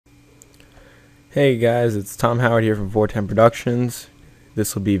Hey guys, it's Tom Howard here from 410 Productions.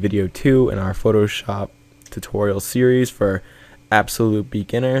 This will be video 2 in our Photoshop tutorial series for absolute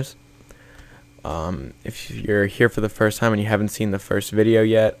beginners. If you're here for the first time and you haven't seen the first video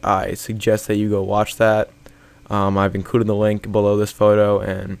yet, I suggest that you go watch that. I've included the link below this photo,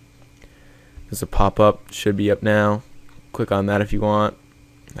 and there's a pop-up, should be up now. Click on that if you want.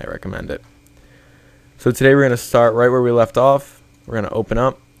 I recommend it. So today we're going to start right where we left off. We're going to open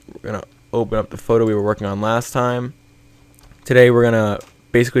up the photo we were working on last time. Today we're gonna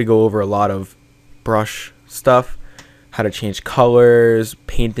basically go over a lot of brush stuff, how to change colors,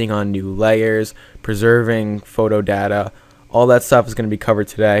 painting on new layers, preserving photo data. All that stuff is gonna be covered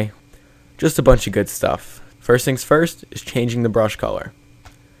today. Just a bunch of good stuff. First things first is changing the brush color.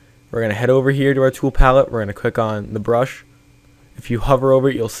 We're gonna head over here to our tool palette. We're gonna click on the brush. If you hover over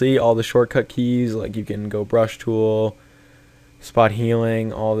it, you'll see all the shortcut keys, like you can go brush tool, spot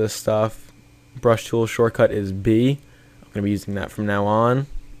healing, all this stuff. Brush tool shortcut is B. I'm going to be using that from now on.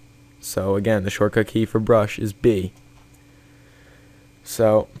 So again, the shortcut key for brush is B.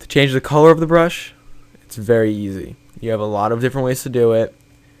 So to change the color of the brush, it's very easy. You have a lot of different ways to do it,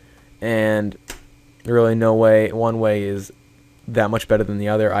 and really one way is that much better than the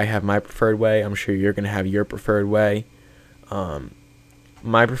other. I have my preferred way. I'm sure you're going to have your preferred way.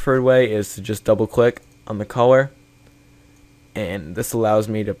 My preferred way is to just double click on the color, and this allows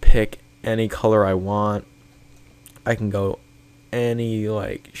me to pick any color I want. I can go any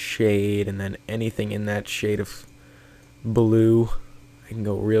shade, and then anything in that shade of blue. I can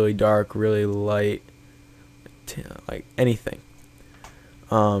go really dark, really light, like anything.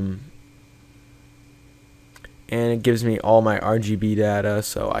 And it gives me all my RGB data,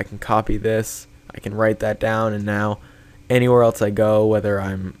 so I can copy this, I can write that down, and now anywhere else I go, whether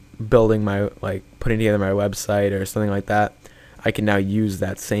I'm building my putting together my website or something like that, I can now use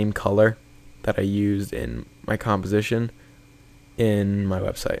that same color that I used in my composition in my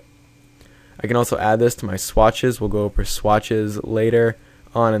website. I can also add this to my swatches. We'll go over swatches later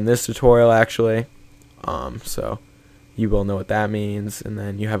on in this tutorial actually. So you will know what that means. And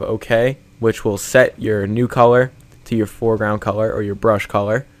then you have OK, which will set your new color to your foreground color or your brush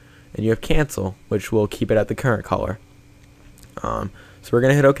color. And you have cancel, which will keep it at the current color. So we're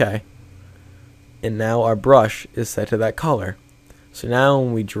going to hit OK. And now our brush is set to that color. So now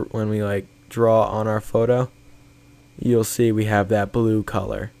when we draw on our photo, you'll see we have that blue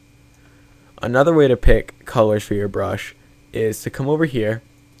color. Another way to pick colors for your brush is to come over here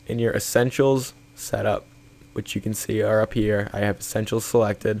in your essentials setup, which you can see are up here. I have essentials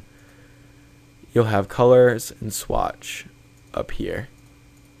selected. You'll have colors and swatch up here.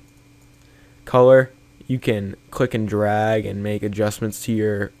 Color, you can click and drag and make adjustments to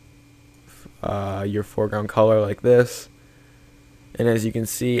your foreground color like this. And as you can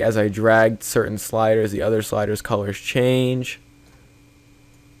see, as I dragged certain sliders, the other sliders' colors change.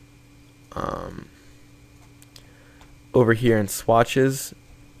 Over here in swatches,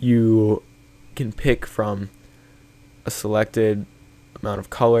 you can pick from a selected amount of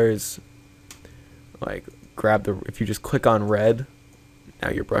colors. If you just click on red,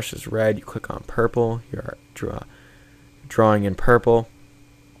 now your brush is red. You click on purple, you're drawing in purple.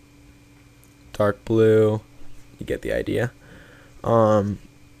 Dark blue, you get the idea. Now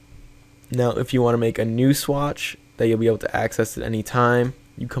if you want to make a new swatch that you'll be able to access at any time,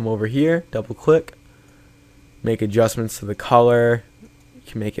 you come over here, double click, make adjustments to the color. You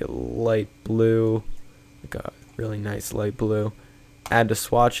can make it light blue, like a really nice light blue. Add to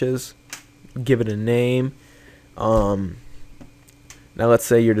swatches, give it a name. Now let's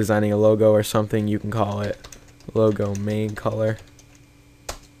say you're designing a logo or something, you can call it logo main color.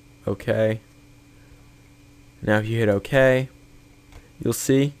 Okay. Now if you hit OK, you'll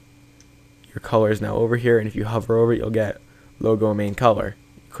see your color is now over here, and if you hover over it, you'll get logo main color.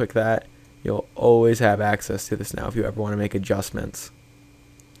 You click that, you'll always have access to this now if you ever want to make adjustments.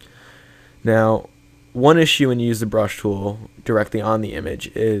 Now, one issue when you use the brush tool directly on the image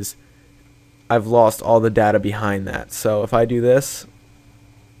is I've lost all the data behind that. So if I do this,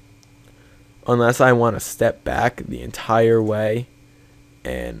 unless I want to step back the entire way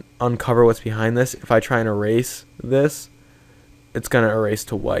and uncover what's behind this, if I try and erase this, it's going to erase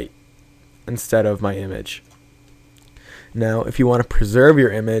to white instead of my image. Now if you want to preserve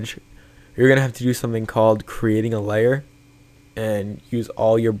your image, you're going to have to do something called creating a layer and use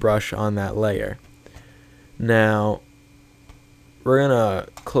all your brush on that layer. Now we're going to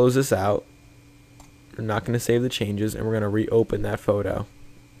close this out. We're not going to save the changes, and we're going to reopen that photo.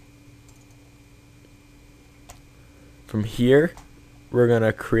 From here we're going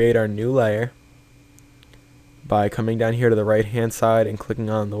to create our new layer. by coming down here to the right hand side and clicking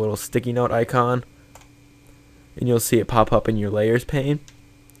on the little sticky note icon, and you'll see it pop up in your layers pane.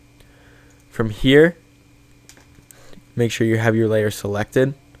 From here, make sure you have your layer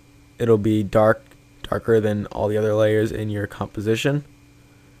selected. It'll be darker than all the other layers in your composition.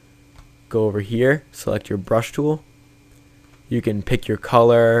 Go over here, select your brush tool. You can pick your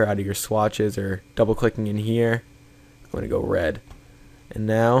color out of your swatches or double clicking in here. I'm going to go red. And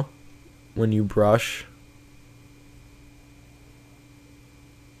now when you brush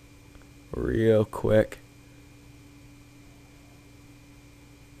real quick,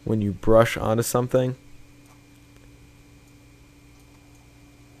 when you brush onto something,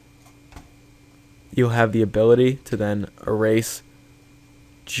 you'll have the ability to then erase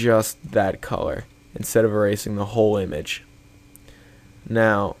just that color instead of erasing the whole image.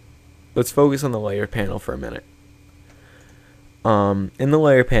 Now let's focus on the layer panel for a minute. In the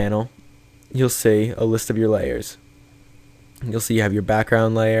layer panel, you'll see a list of your layers. You'll see you have your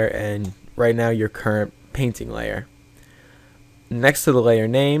background layer and right now your current painting layer. Next to the layer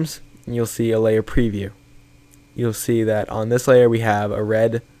names, you'll see a layer preview. You'll see that on this layer we have a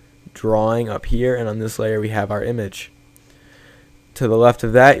red drawing up here, and on this layer we have our image. To the left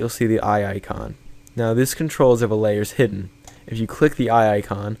of that, you'll see the eye icon. Now this controls if a layer is hidden. If you click the eye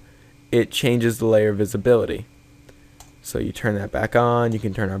icon, it changes the layer visibility. So you turn that back on, you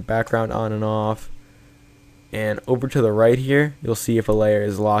can turn our background on and off. And over to the right here, you'll see if a layer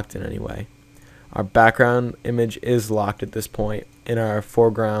is locked in any way. Our background image is locked at this point, and our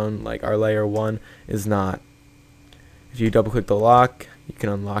foreground, like our layer 1, is not. If you double click the lock, you can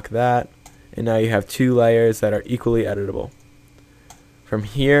unlock that, and now you have two layers that are equally editable. From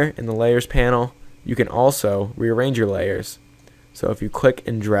here in the layers panel, you can also rearrange your layers. So if you click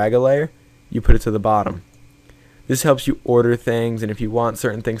and drag a layer, you put it to the bottom. This helps you order things, and if you want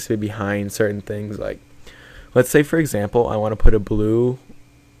certain things to be behind certain things, like let's say for example I want to put a blue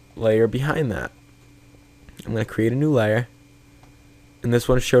layer behind that. I'm going to create a new layer, and this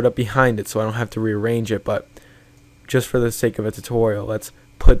one showed up behind it so I don't have to rearrange it, but just for the sake of a tutorial, let's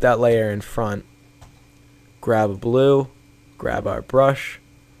put that layer in front, grab a blue, grab our brush,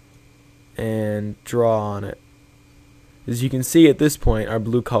 and draw on it. As you can see at this point, our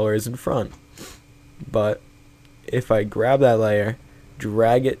blue color is in front, but if I grab that layer,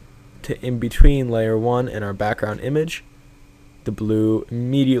 drag it to in between layer 1 and our background image, the blue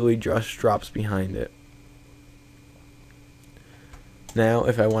immediately just drops behind it. Now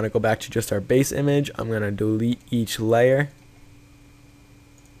if I want to go back to just our base image, I'm going to delete each layer,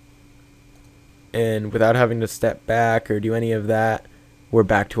 and without having to step back or do any of that, we're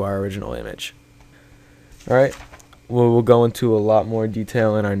back to our original image. Alright, well, we'll go into a lot more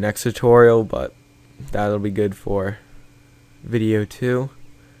detail in our next tutorial, but that'll be good for video 2.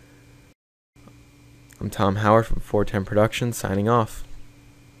 I'm Tom Howard from 410 Productions, signing off.